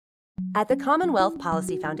At the Commonwealth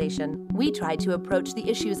Policy Foundation, we try to approach the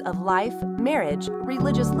issues of life, marriage,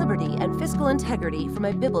 religious liberty, and fiscal integrity from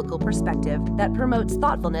a biblical perspective that promotes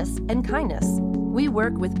thoughtfulness and kindness. We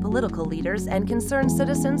work with political leaders and concerned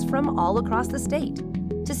citizens from all across the state.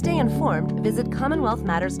 To stay informed, visit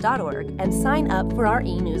commonwealthmatters.org and sign up for our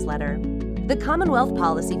e-newsletter. The Commonwealth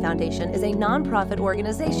Policy Foundation is a nonprofit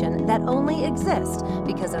organization that only exists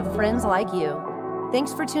because of friends like you.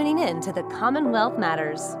 Thanks for tuning in to the Commonwealth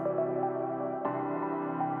Matters.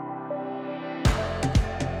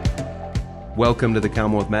 Welcome to the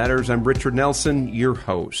Commonwealth Matters. I'm Richard Nelson, your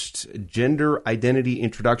host. Gender identity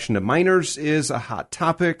introduction to minors is a hot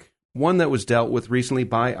topic, one that was dealt with recently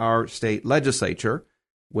by our state legislature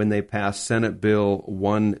when they passed Senate Bill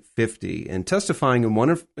 150. And testifying in one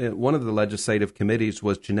of the legislative committees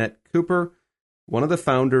was Jeanette Cooper, one of the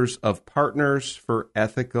founders of Partners for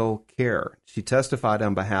Ethical Care. She testified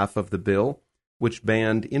on behalf of the bill, which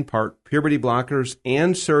banned, in part, puberty blockers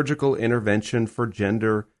and surgical intervention for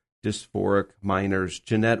gender dysphoric minors.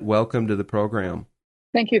 Jeanette, welcome to the program.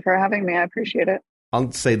 Thank you for having me. I appreciate it.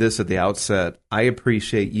 I'll say this at the outset. I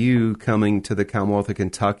appreciate you coming to the Commonwealth of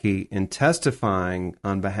Kentucky and testifying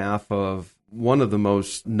on behalf of one of the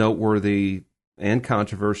most noteworthy and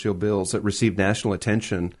controversial bills that received national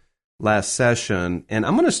attention last session. And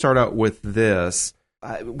I'm going to start out with this.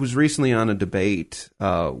 I was recently on a debate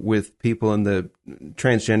with people in the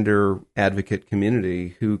transgender advocate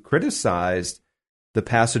community who criticized the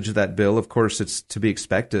passage of that bill. Of course, it's to be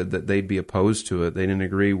expected that they'd be opposed to it. They didn't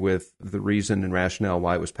agree with the reason and rationale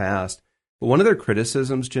why it was passed. But one of their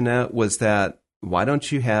criticisms, Jeanette, was that why don't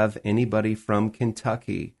you have anybody from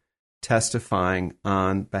Kentucky testifying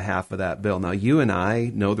on behalf of that bill? Now, you and I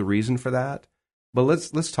know the reason for that, but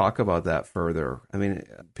let's talk about that further. I mean,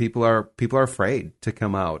 people are afraid to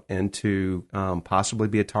come out and to possibly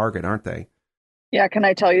be a target, aren't they? Yeah, can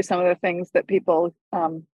I tell you some of the things that people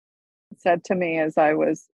said to me as I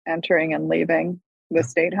was entering and leaving the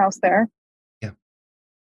State House there? Yeah.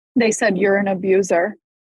 They said, "You're an abuser.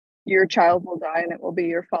 Your child will die and it will be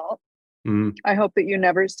your fault. I hope that you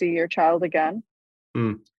never see your child again.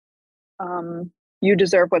 You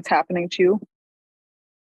deserve what's happening to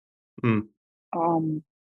you.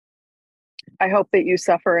 I hope that you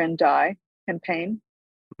suffer and die in pain."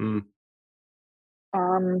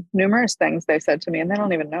 Numerous things they said to me, and they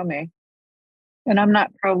don't even know me. And I'm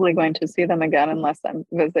not probably going to see them again unless I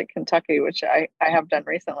visit Kentucky, which I have done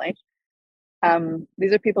recently.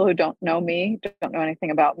 These are people who don't know me, don't know anything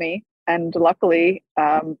about me. And luckily,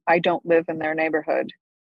 I don't live in their neighborhood.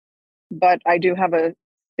 But I do have a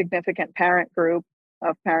significant parent group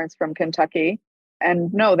of parents from Kentucky.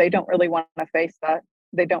 And no, they don't really want to face that.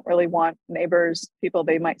 They don't really want neighbors, people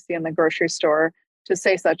they might see in the grocery store, to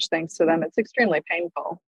say such things to them. It's extremely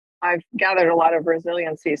painful. I've gathered a lot of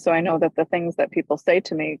resiliency, so I know that the things that people say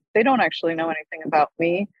to me, they don't actually know anything about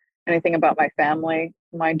me, anything about my family,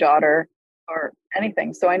 my daughter, or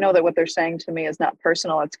anything. So I know that what they're saying to me is not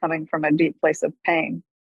personal. It's coming from a deep place of pain.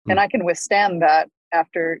 And I can withstand that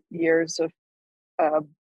after years of,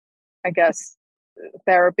 I guess,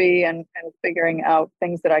 therapy and figuring out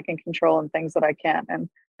things that I can control and things that I can't,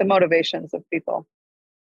 and the motivations of people.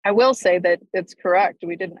 I will say that it's correct.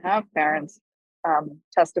 We didn't have parents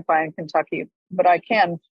testify in Kentucky, but I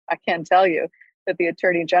can tell you that the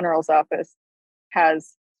Attorney General's office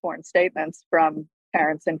has sworn statements from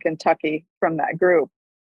parents in Kentucky from that group.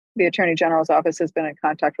 The Attorney General's office has been in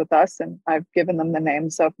contact with us, and I've given them the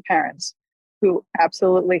names of parents who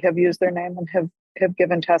absolutely have used their name and have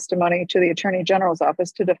given testimony to the Attorney General's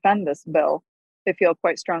office to defend this bill. They feel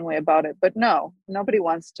quite strongly about it. But no, nobody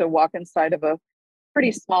wants to walk inside of a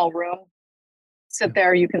pretty small room, sit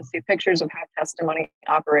there. You can see pictures of how testimony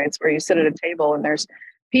operates, where you sit at a table and there's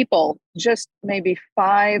people just maybe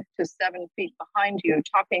 5 to 7 feet behind you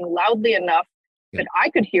talking loudly enough that I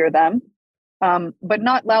could hear them, but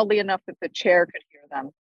not loudly enough that the chair could hear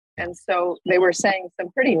them. And so they were saying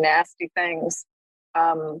some pretty nasty things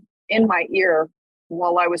in my ear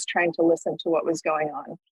while I was trying to listen to what was going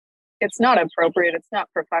on. It's not appropriate. It's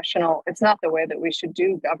not professional. It's not the way that we should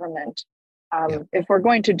do government. If we're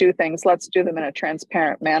going to do things, let's do them in a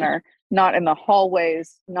transparent manner, not in the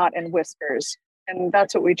hallways, not in whispers. And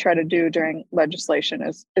that's what we try to do during legislation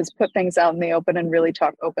is put things out in the open and really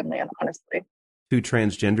talk openly and honestly. 2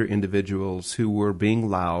 transgender individuals who were being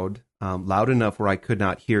loud enough where I could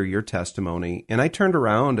not hear your testimony. And I turned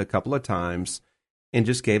around a couple of times and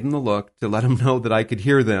just gave them the look to let them know that I could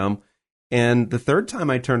hear them. And the third time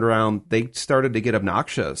I turned around, they started to get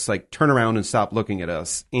obnoxious, like turn around and stop looking at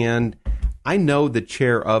us. And I know the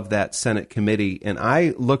chair of that Senate committee, and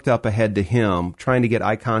I looked up ahead to him, trying to get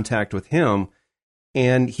eye contact with him.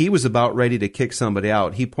 and he was about ready to kick somebody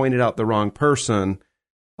out. He pointed out the wrong person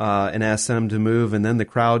and asked them to move, and then the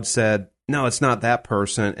crowd said, no, it's not that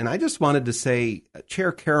person. And I just wanted to say,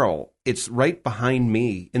 Chair Carroll, it's right behind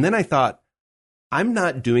me. And then I thought, I'm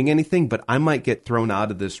not doing anything, but I might get thrown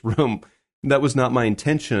out of this room. That was not my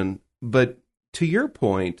intention. But to your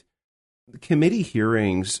point, committee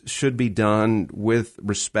hearings should be done with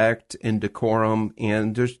respect and decorum,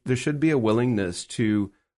 and there should be a willingness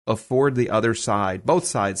to afford the other side. Both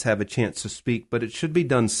sides have a chance to speak, but it should be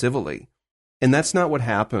done civilly. And that's not what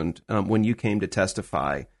happened when you came to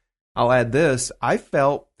testify. I'll add this. I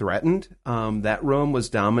felt threatened. That room was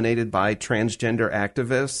dominated by transgender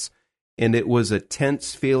activists, and it was a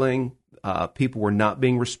tense feeling. People were not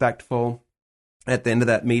being respectful. At the end of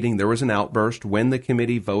that meeting, there was an outburst. When the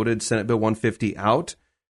committee voted Senate Bill 150 out,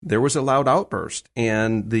 there was a loud outburst,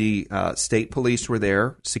 and the state police were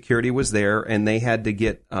there, security was there, and they had to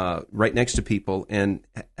get right next to people and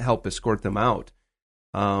help escort them out.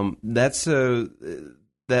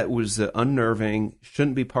 That was unnerving,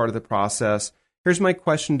 shouldn't be part of the process. Here's my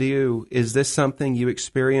question to you. Is this something you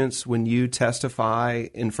experience when you testify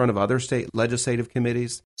in front of other state legislative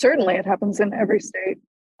committees? Certainly, it happens in every state.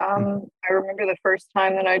 I remember the first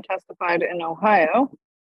time that I testified in Ohio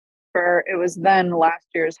it was then last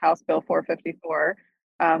year's House Bill 454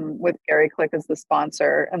 with Gary Click as the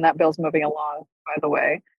sponsor. And that bill's moving along, by the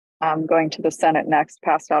way, going to the Senate next,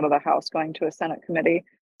 passed out of the House, going to a Senate committee.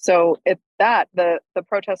 So the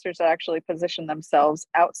protesters had actually positioned themselves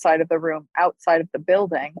outside of the room, outside of the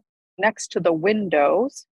building, next to the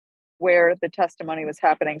windows where the testimony was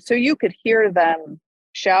happening. So you could hear them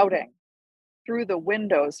shouting through the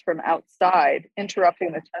windows from outside,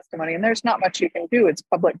 interrupting the testimony. And there's not much you can do. It's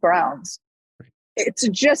public grounds. It's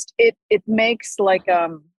just, it makes like,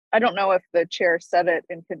 I don't know if the chair said it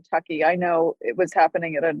in Kentucky. I know it was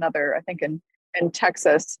happening at another, I think in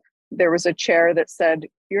Texas, there was a chair that said,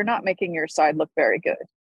 you're not making your side look very good.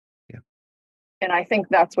 Yeah. And I think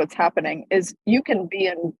that's what's happening is you can be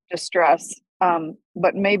in distress,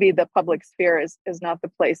 but maybe the public sphere is not the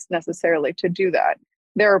place necessarily to do that.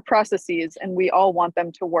 There are processes and we all want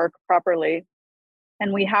them to work properly.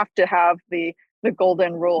 And we have to have the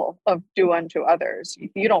golden rule of do unto others.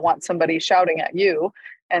 You don't want somebody shouting at you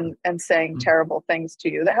and saying terrible things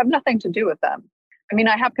to you that have nothing to do with them. I mean,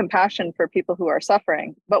 I have compassion for people who are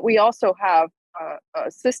suffering, but we also have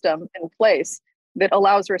a system in place that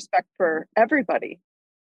allows respect for everybody.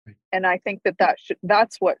 And I think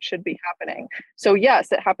that's what should be happening. So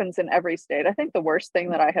yes, it happens in every state. I think the worst thing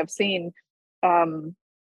that I have seen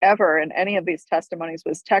ever in any of these testimonies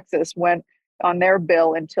was Texas went on their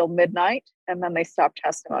bill until midnight and then they stopped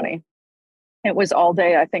testimony. It was all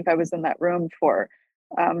day. I think I was in that room for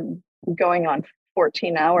going on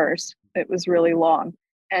 14 hours. It was really long.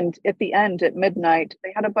 And at the end, at midnight,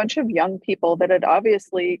 they had a bunch of young people that had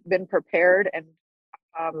obviously been prepared and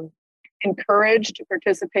encouraged to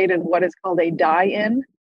participate in what is called a die-in.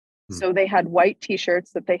 So they had white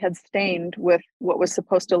T-shirts that they had stained with what was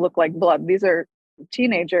supposed to look like blood. These are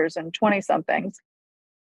teenagers and 20-somethings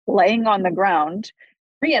laying on the ground,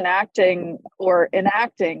 reenacting or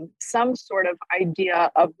enacting some sort of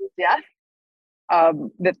idea of death,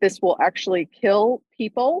 that this will actually kill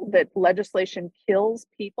people, that legislation kills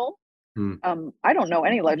people. I don't know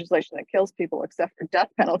any legislation that kills people except for death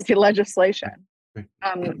penalty legislation.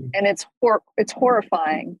 And it's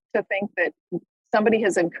horrifying to think that somebody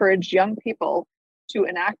has encouraged young people to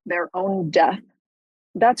enact their own death.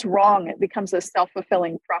 That's wrong. It becomes a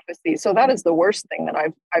self-fulfilling prophecy. So that is the worst thing that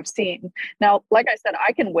I've seen. Now, like I said,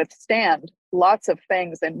 I can withstand lots of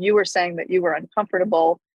things. And you were saying that you were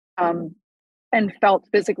uncomfortable and felt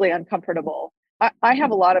physically uncomfortable. I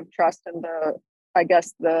have a lot of trust in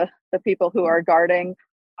the people who are guarding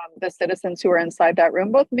the citizens who are inside that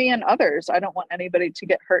room, both me and others. I don't want anybody to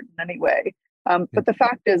get hurt in any way. But the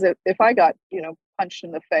fact is, if I got punched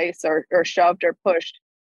in the face or shoved or pushed,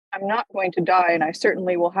 I'm not going to die, and I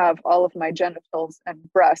certainly will have all of my genitals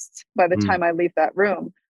and breasts by the time I leave that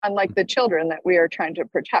room, unlike the children that we are trying to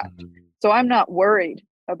protect. So I'm not worried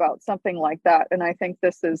about something like that. And I think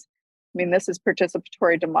this is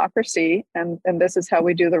participatory democracy, and this is how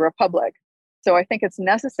we do the republic. So I think it's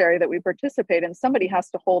necessary that we participate, and somebody has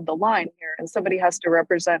to hold the line here, and somebody has to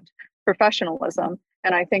represent professionalism.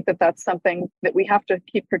 And I think that that's something that we have to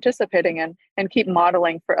keep participating in and keep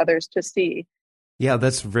modeling for others to see. Yeah,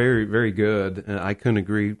 that's very, very good. I couldn't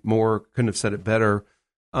agree more, couldn't have said it better.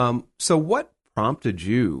 So what prompted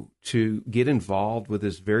you to get involved with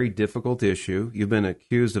this very difficult issue? You've been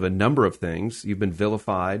accused of a number of things. You've been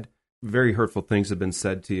vilified. Very hurtful things have been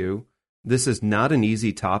said to you. This is not an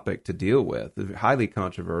easy topic to deal with, highly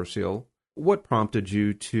controversial. What prompted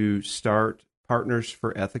you to start Partners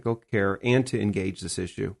for Ethical Care and to engage this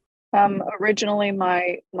issue? Originally,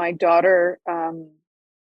 my daughter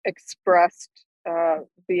expressed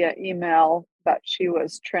via email that she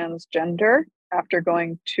was transgender after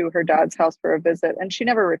going to her dad's house for a visit, and she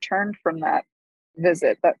never returned from that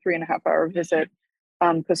visit, that 3.5 hour visit,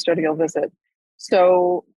 custodial visit.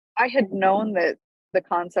 So I had known that the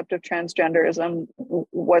concept of transgenderism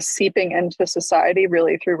was seeping into society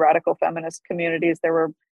really through radical feminist communities. There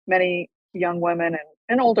were many young women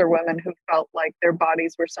and older women who felt like their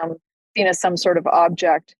bodies were seen as some sort of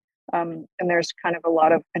object. And there's kind of a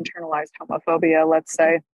lot of internalized homophobia, let's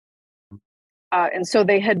say. And so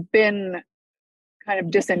they had been kind of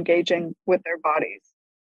disengaging with their bodies.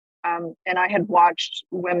 And I had watched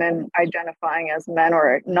women identifying as men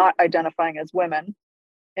or not identifying as women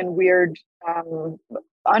in weird,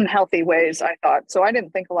 unhealthy ways, I thought. So I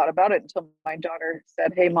didn't think a lot about it until my daughter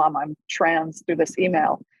said, "Hey, Mom, I'm trans," through this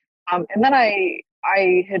email. And then I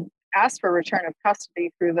had asked for return of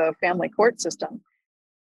custody through the family court system.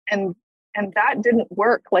 And that didn't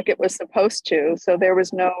work like it was supposed to. So there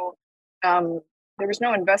was no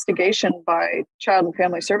investigation by Child and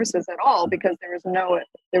Family Services at all, because there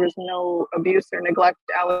was no abuse or neglect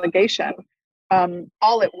allegation.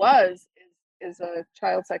 All it was is a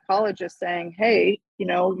child psychologist saying, "Hey,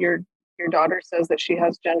 your daughter says that she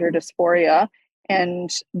has gender dysphoria,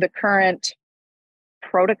 and the current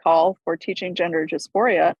protocol for teaching gender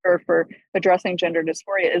dysphoria or for addressing gender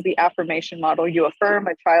dysphoria is the affirmation model. You affirm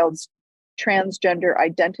a child's transgender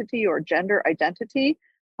identity or gender identity.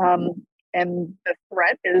 And the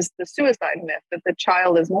threat is the suicide myth, that the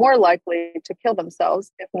child is more likely to kill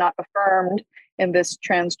themselves if not affirmed in this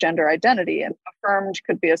transgender identity." And affirmed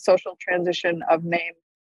could be a social transition of name,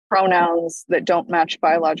 pronouns that don't match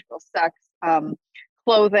biological sex,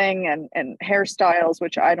 clothing and hairstyles,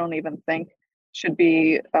 which I don't even think should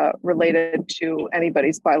be related to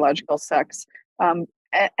anybody's biological sex. And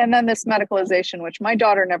then this medicalization, which my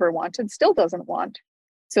daughter never wanted, still doesn't want.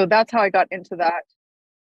 So that's how I got into that.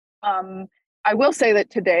 I will say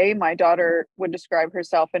that today my daughter would describe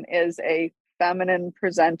herself and is a feminine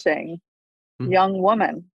presenting young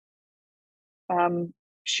woman.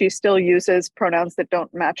 She still uses pronouns that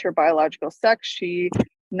don't match her biological sex. She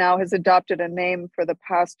now has adopted a name for the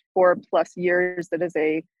past 4+ years that is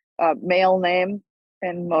a male name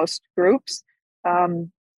in most groups.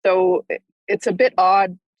 So it's a bit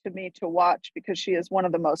odd to me to watch, because she is one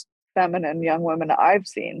of the most feminine young women I've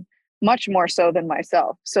seen, much more so than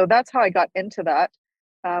myself. So that's how I got into that.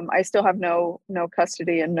 I still have no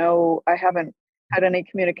custody, and I haven't had any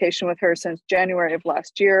communication with her since January of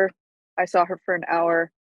last year. I saw her for an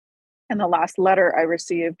hour, and the last letter I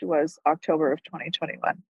received was October of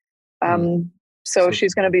 2021. So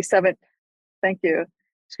she's going to be Thank you.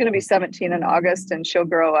 She's going to be 17 in August, and she'll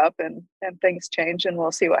grow up, and things change, and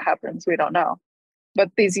we'll see what happens. We don't know.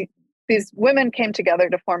 But these women came together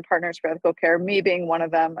to form Partners for Ethical Care, me being one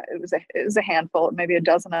of them. It was a handful, maybe a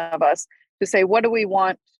dozen of us, to say, what do we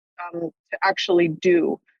want to actually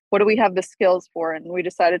do? What do we have the skills for? And we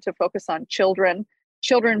decided to focus on children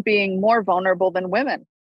being more vulnerable than women.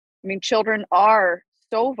 I mean, children are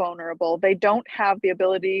so vulnerable. They don't have the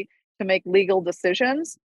ability to make legal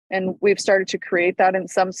decisions. And we've started to create that in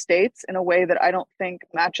some states in a way that I don't think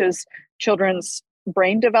matches children's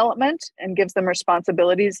brain development and gives them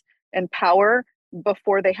responsibilities and power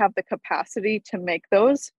before they have the capacity to make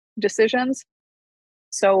those decisions.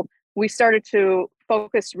 So we started to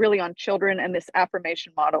focus really on children and this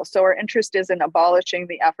affirmation model. So our interest is in abolishing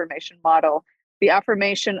the affirmation model, the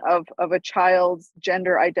affirmation of a child's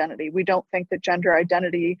gender identity. We don't think that gender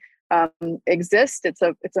identity exists. It's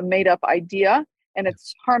a made up idea, and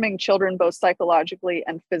it's harming children both psychologically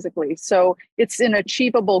and physically. So it's an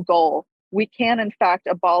achievable goal. We can, in fact,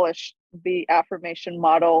 abolish the affirmation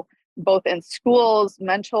model both in schools,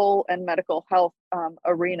 mental and medical health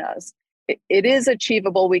arenas. It is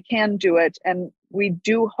achievable. We can do it. And we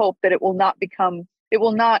do hope that it will not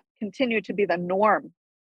continue to be the norm.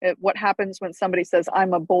 What happens when somebody says,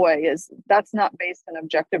 "I'm a boy," that's not based on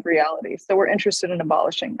objective reality. So we're interested in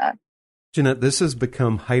abolishing that. Jeanette, this has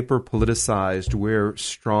become hyper-politicized, where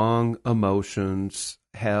strong emotions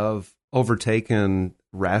have overtaken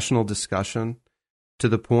rational discussion to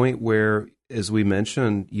the point where, as we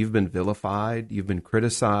mentioned, you've been vilified, you've been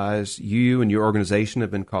criticized, you and your organization have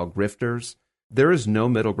been called grifters. There is no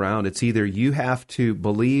middle ground. It's either you have to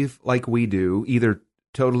believe like we do, either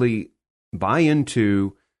totally buy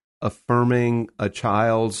into affirming a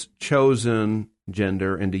child's chosen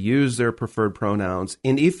gender and to use their preferred pronouns.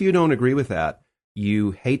 And if you don't agree with that,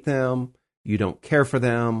 you hate them, you don't care for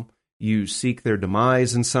them, you seek their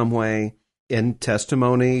demise in some way. in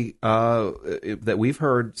testimony that we've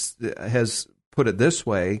heard has put it this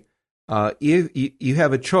way, you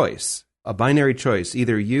have a choice, a binary choice.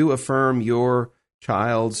 Either you affirm your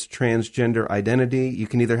child's transgender identity, you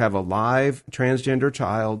can either have a live transgender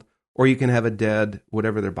child, or you can have a dead,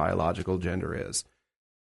 whatever their biological gender is.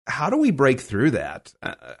 How do we break through that?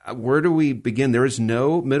 Where do we begin? There is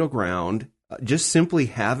no middle ground. Just simply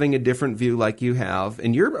having a different view like you have,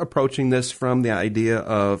 and you're approaching this from the idea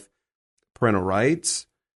of parental rights,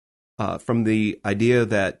 from the idea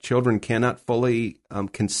that children cannot fully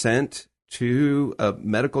consent to a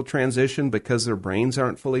medical transition because their brains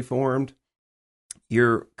aren't fully formed.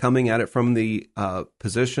 You're coming at it from the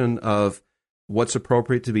position of what's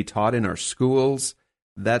appropriate to be taught in our schools.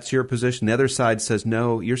 That's your position. The other side says,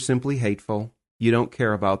 no, you're simply hateful. You don't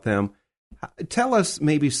care about them. Tell us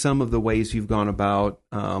maybe some of the ways you've gone about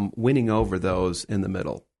winning over those in the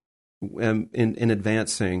middle in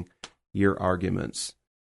advancing your arguments.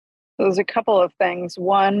 There's a couple of things.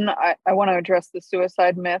 One, I want to address the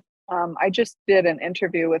suicide myth. I just did an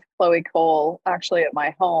interview with Chloe Cole, actually at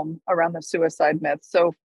my home, around the suicide myth.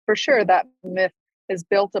 So for sure, that myth is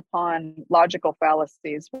built upon logical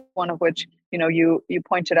fallacies, one of which, you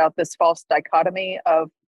pointed out this false dichotomy of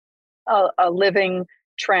a living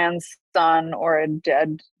trans son or a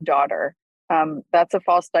dead daughter. That's a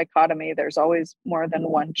false dichotomy. There's always more than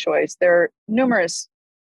one choice. There are numerous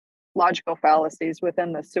logical fallacies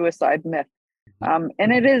within the suicide myth. And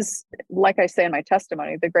it is, like I say in my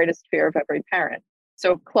testimony, the greatest fear of every parent.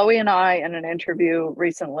 So Chloe and I, in an interview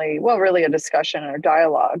recently, well, really a discussion or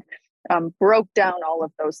dialogue, broke down all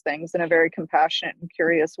of those things in a very compassionate and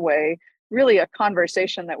curious way, really a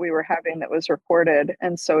conversation that we were having that was recorded.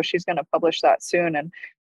 And so she's going to publish that soon.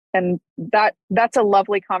 And that's a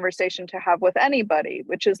lovely conversation to have with anybody,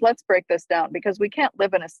 which is, let's break this down, because we can't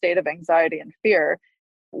live in a state of anxiety and fear.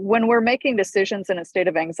 When we're making decisions in a state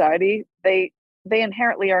of anxiety, they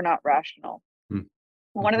inherently are not rational. Mm-hmm.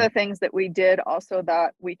 One of the things that we did also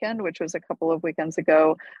that weekend, which was a couple of weekends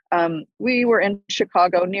ago, we were in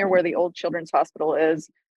Chicago, near where the old Children's Hospital is,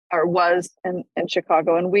 or was in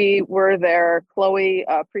Chicago. And we were there, Chloe,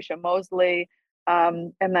 Prisha Mosley,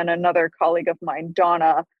 and then another colleague of mine,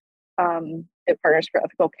 Donna, at Partners for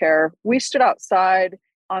Ethical Care. We stood outside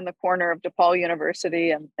on the corner of DePaul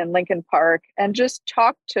University and Lincoln Park and just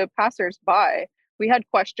talked to passersby. We had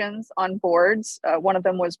questions on boards. One of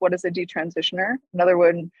them was, what is a detransitioner? Another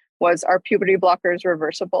one was, are puberty blockers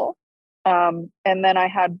reversible? And then I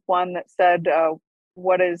had one that said,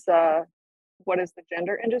 what is the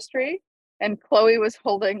gender industry? And Chloe was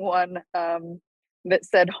holding one that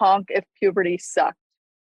said, honk if puberty sucked.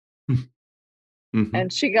 Mm-hmm.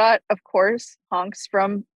 And she got, of course, honks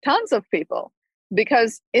from tons of people,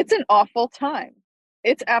 because it's an awful time.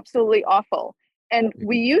 It's absolutely awful. And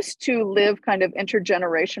we used to live kind of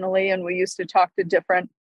intergenerationally, and we used to talk to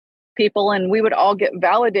different people, and we would all get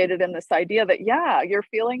validated in this idea that, yeah, your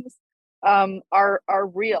feelings are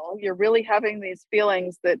real. You're really having these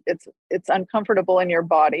feelings that it's uncomfortable in your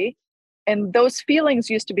body. And those feelings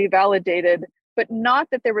used to be validated, but not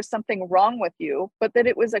that there was something wrong with you, but that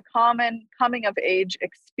it was a common coming of age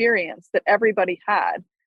experience that everybody had.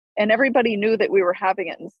 And everybody knew that we were having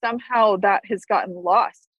it. And somehow that has gotten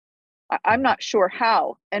lost. I'm not sure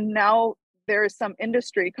how. And now there is some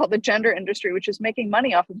industry called the gender industry, which is making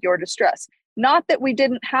money off of your distress. Not that we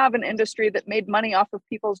didn't have an industry that made money off of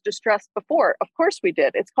people's distress before. Of course we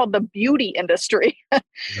did. It's called the beauty industry,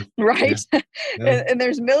 right? Yeah. Yeah. And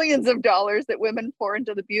there's millions of dollars that women pour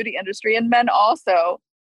into the beauty industry, and men also,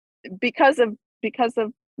 because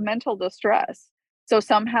of mental distress. So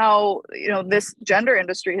somehow, this gender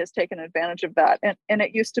industry has taken advantage of that, and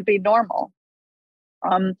it used to be normal.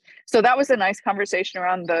 So that was a nice conversation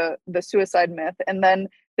around the suicide myth, and then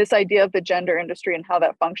this idea of the gender industry and how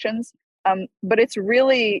that functions. But it's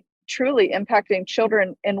really, truly impacting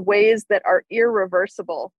children in ways that are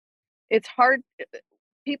irreversible. It's hard.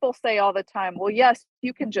 People say all the time, well, yes,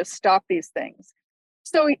 you can just stop these things.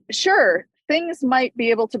 So sure, things might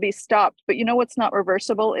be able to be stopped, but what's not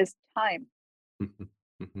reversible is time.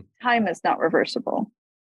 Time is not reversible.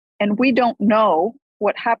 And we don't know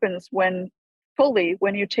what happens when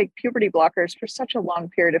you take puberty blockers for such a long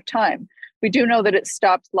period of time. We do know that it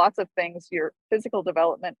stops lots of things, your physical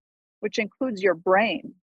development, which includes your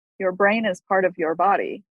brain. Your brain is part of your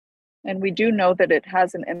body. And we do know that it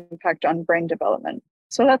has an impact on brain development.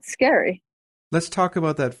 So that's scary. Let's talk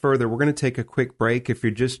about that further. We're going to take a quick break. If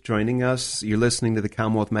you're just joining us, you're listening to the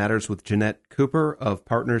Commonwealth Matters with Jeanette Cooper of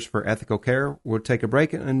Partners for Ethical Care. We'll take a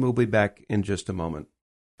break and we'll be back in just a moment.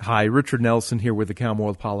 Hi, Richard Nelson here with the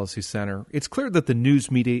Commonwealth Policy Center. It's clear that the news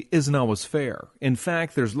media isn't always fair. In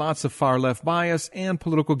fact, there's lots of far-left bias and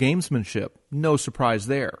political gamesmanship. No surprise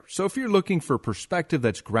there. So if you're looking for perspective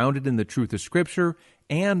that's grounded in the truth of Scripture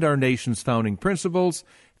and our nation's founding principles,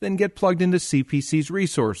 then get plugged into CPC's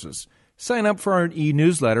resources. Sign up for our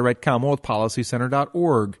e-newsletter at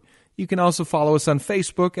CommonwealthPolicyCenter.org. You can also follow us on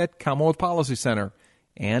Facebook at Commonwealth Policy Center.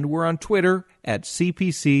 And we're on Twitter at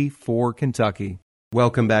CPC4Kentucky.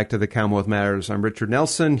 Welcome back to the Commonwealth Matters. I'm Richard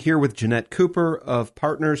Nelson here with Jeanette Cooper of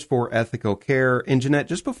Partners for Ethical Care. And Jeanette,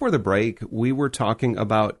 just before the break, we were talking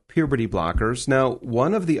about puberty blockers. Now,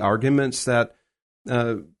 one of the arguments that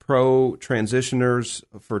pro-transitioners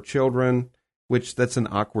for children, which that's an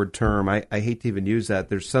awkward term, I hate to even use that.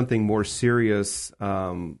 There's something more serious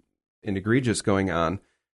and egregious going on.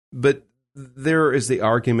 But there is the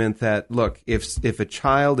argument that, look, if a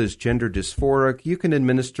child is gender dysphoric, you can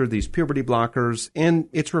administer these puberty blockers and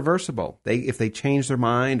it's reversible. If they change their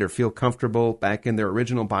mind or feel comfortable back in their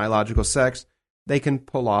original biological sex, they can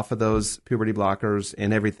pull off of those puberty blockers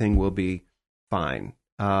and everything will be fine.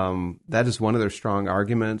 That is one of their strong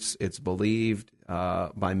arguments. It's believed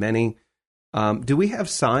by many. Do we have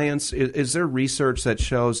science? Is there research that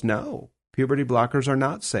shows no, puberty blockers are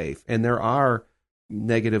not safe and there are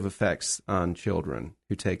negative effects on children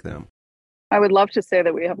who take them? I would love to say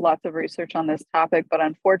that we have lots of research on this topic, but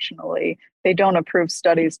unfortunately, they don't approve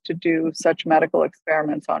studies to do such medical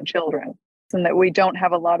experiments on children. And that we don't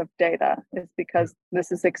have a lot of data is because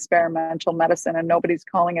this is experimental medicine and nobody's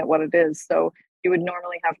calling it what it is. So you would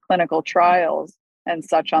normally have clinical trials and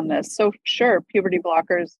such on this. So sure, puberty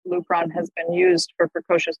blockers, Lupron has been used for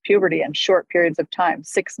precocious puberty in short periods of time,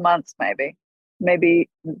 6 months, maybe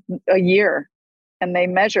a year. And they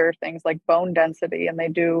measure things like bone density and they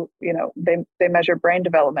do, they measure brain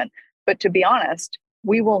development. But to be honest,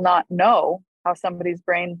 we will not know how somebody's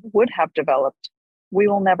brain would have developed. We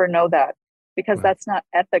will never know that because that's not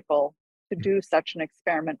ethical to do such an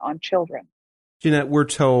experiment on children. Jeanette, we're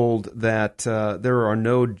told that there are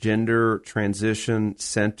no gender transition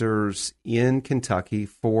centers in Kentucky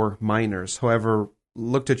for minors. However,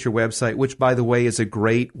 looked at your website, which, by the way, is a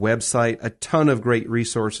great website, a ton of great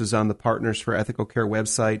resources on the Partners for Ethical Care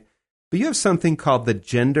website. But you have something called the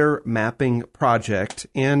Gender Mapping Project.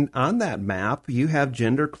 And on that map, you have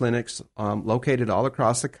gender clinics located all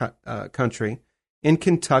across the country. In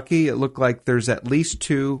Kentucky, it looked like there's at least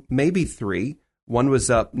 2, maybe 3. One was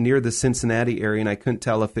up near the Cincinnati area, and I couldn't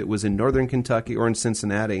tell if it was in northern Kentucky or in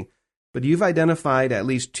Cincinnati. But you've identified at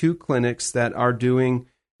least 2 clinics that are doing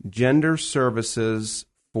gender services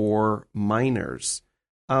for minors.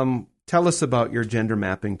 Tell us about your gender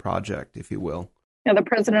mapping project, if you will. Yeah, the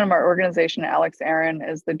president of our organization, Alex Aaron,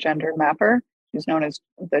 is the gender mapper. She's known as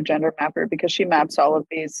the gender mapper because she maps all of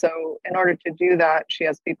these. So in order to do that, she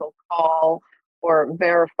has people call or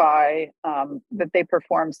verify that they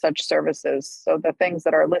perform such services. So the things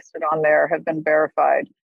that are listed on there have been verified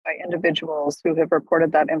by individuals who have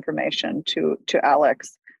reported that information to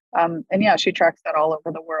Alex. And yeah, she tracks that all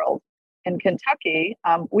over the world. In Kentucky,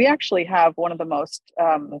 we actually have one of the most,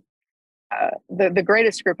 the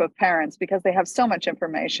greatest group of parents because they have so much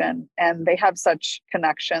information and they have such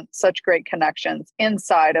great connections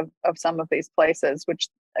inside of some of these places, which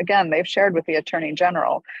again, they've shared with the Attorney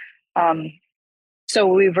General. So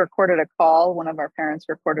we've recorded a call, one of our parents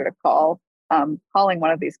recorded a call, calling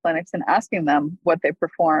one of these clinics and asking them what they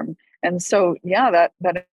perform. And so, yeah,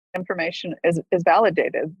 that information is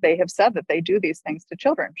validated. They have said that they do these things to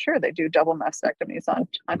children. Sure, they do double mastectomies on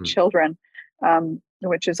children,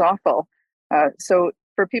 which is awful. So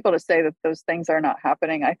for people to say that those things are not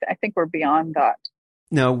happening, I think we're beyond that.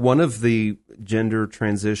 Now, one of the gender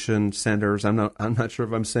transition centers, I'm not sure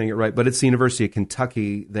if I'm saying it right, but it's the University of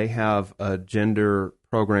Kentucky. They have a gender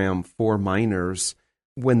program for minors.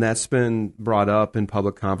 When that's been brought up in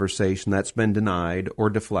public conversation, that's been denied or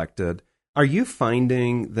deflected. Are you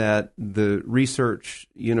finding that the research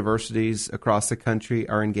universities across the country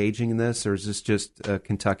are engaging in this, or is this just a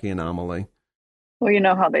Kentucky anomaly? Well, you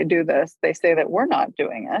know how they do this. They say that we're not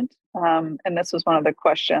doing it. And this was one of the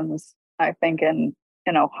questions, I think, in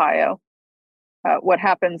Ohio. What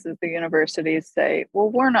happens is the universities say, well,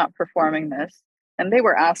 we're not performing this. And they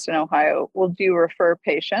were asked in Ohio, well, do you refer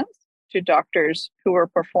patients to doctors who will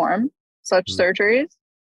perform such surgeries?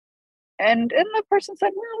 And the person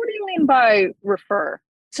said, well, what do you mean by refer?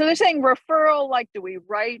 So they're saying referral, like, do we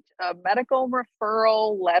write a medical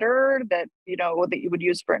referral letter that you would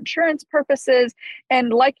use for insurance purposes?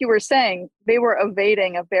 And like you were saying, they were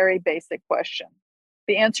evading a very basic question.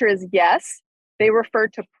 The answer is yes. They refer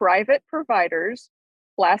to private providers,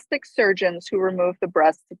 plastic surgeons who remove the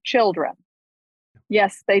breasts of children.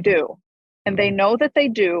 Yes, they do. And they know that they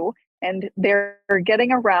do. And they're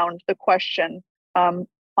getting around the question on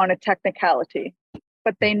a technicality.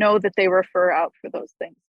 But they know that they refer out for those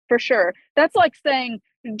things. For sure. That's like saying,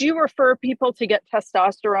 do you refer people to get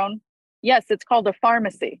testosterone? Yes, it's called a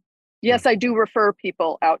pharmacy. Yes, I do refer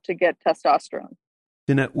people out to get testosterone.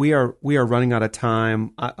 Jeanette, we are running out of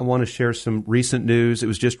time. I want to share some recent news. It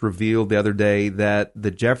was just revealed the other day that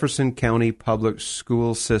the Jefferson County Public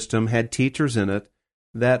School System had teachers in it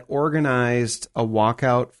that organized a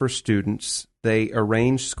walkout for students. They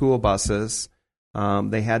arranged school buses.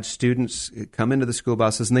 They had students come into the school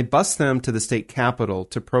buses, and they bused them to the state capitol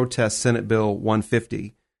to protest Senate Bill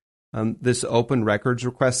 150. This open records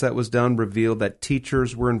request that was done revealed that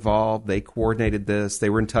teachers were involved. They coordinated this. They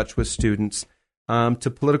were in touch with students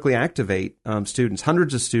to politically activate students.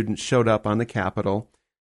 Hundreds of students showed up on the Capitol.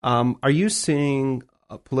 Are you seeing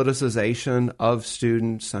a politicization of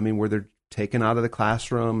students? I mean, where they're taken out of the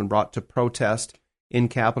classroom and brought to protest in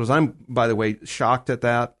capitals? I'm, by the way, shocked at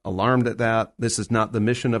that, alarmed at that. This is not the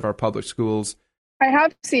mission of our public schools. I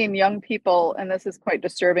have seen young people, and this is quite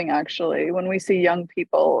disturbing actually, when we see young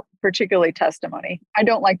people, particularly testimony. I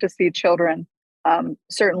don't like to see children,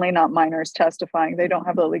 certainly not minors, testifying. They don't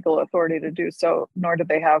have the legal authority to do so, nor do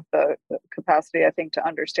they have the capacity, I think, to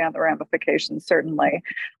understand the ramifications, certainly.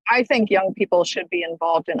 I think young people should be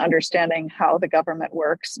involved in understanding how the government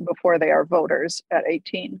works before they are voters at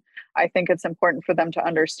 18. I think it's important for them to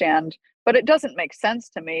understand, but it doesn't make sense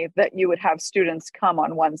to me that you would have students come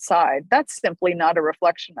on one side. That's simply not a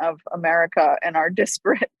reflection of America and our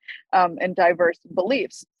disparate and diverse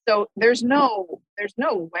beliefs. So there's no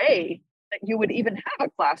way that you would even have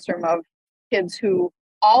a classroom of kids who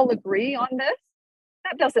all agree on this.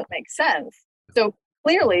 That doesn't make sense. So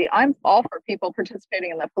clearly, I'm all for people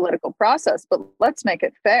participating in the political process, but let's make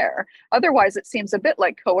it fair. Otherwise, it seems a bit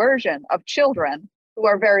like coercion of children who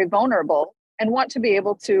are very vulnerable and want to be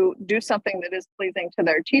able to do something that is pleasing to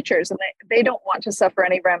their teachers. And they don't want to suffer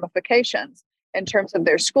any ramifications in terms of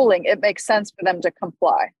their schooling. It makes sense for them to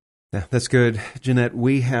comply. Yeah, that's good. Jeanette,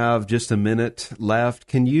 we have just a minute left.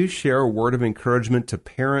 Can you share a word of encouragement to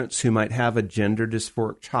parents who might have a gender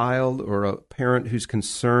dysphoric child or a parent who's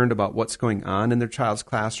concerned about what's going on in their child's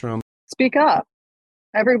classroom? Speak up.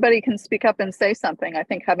 Everybody can speak up and say something. I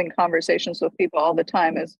think having conversations with people all the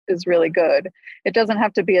time is really good. It doesn't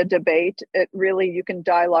have to be a debate. It really, you can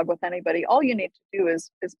dialogue with anybody. All you need to do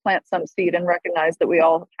is plant some seed and recognize that we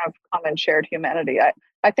all have common shared humanity.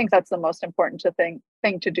 I think that's the most important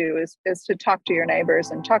thing to do is to talk to your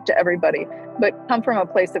neighbors and talk to everybody, but come from a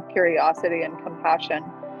place of curiosity and compassion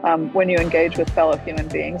when you engage with fellow human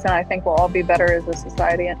beings. And I think we'll all be better as a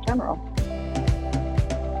society in general.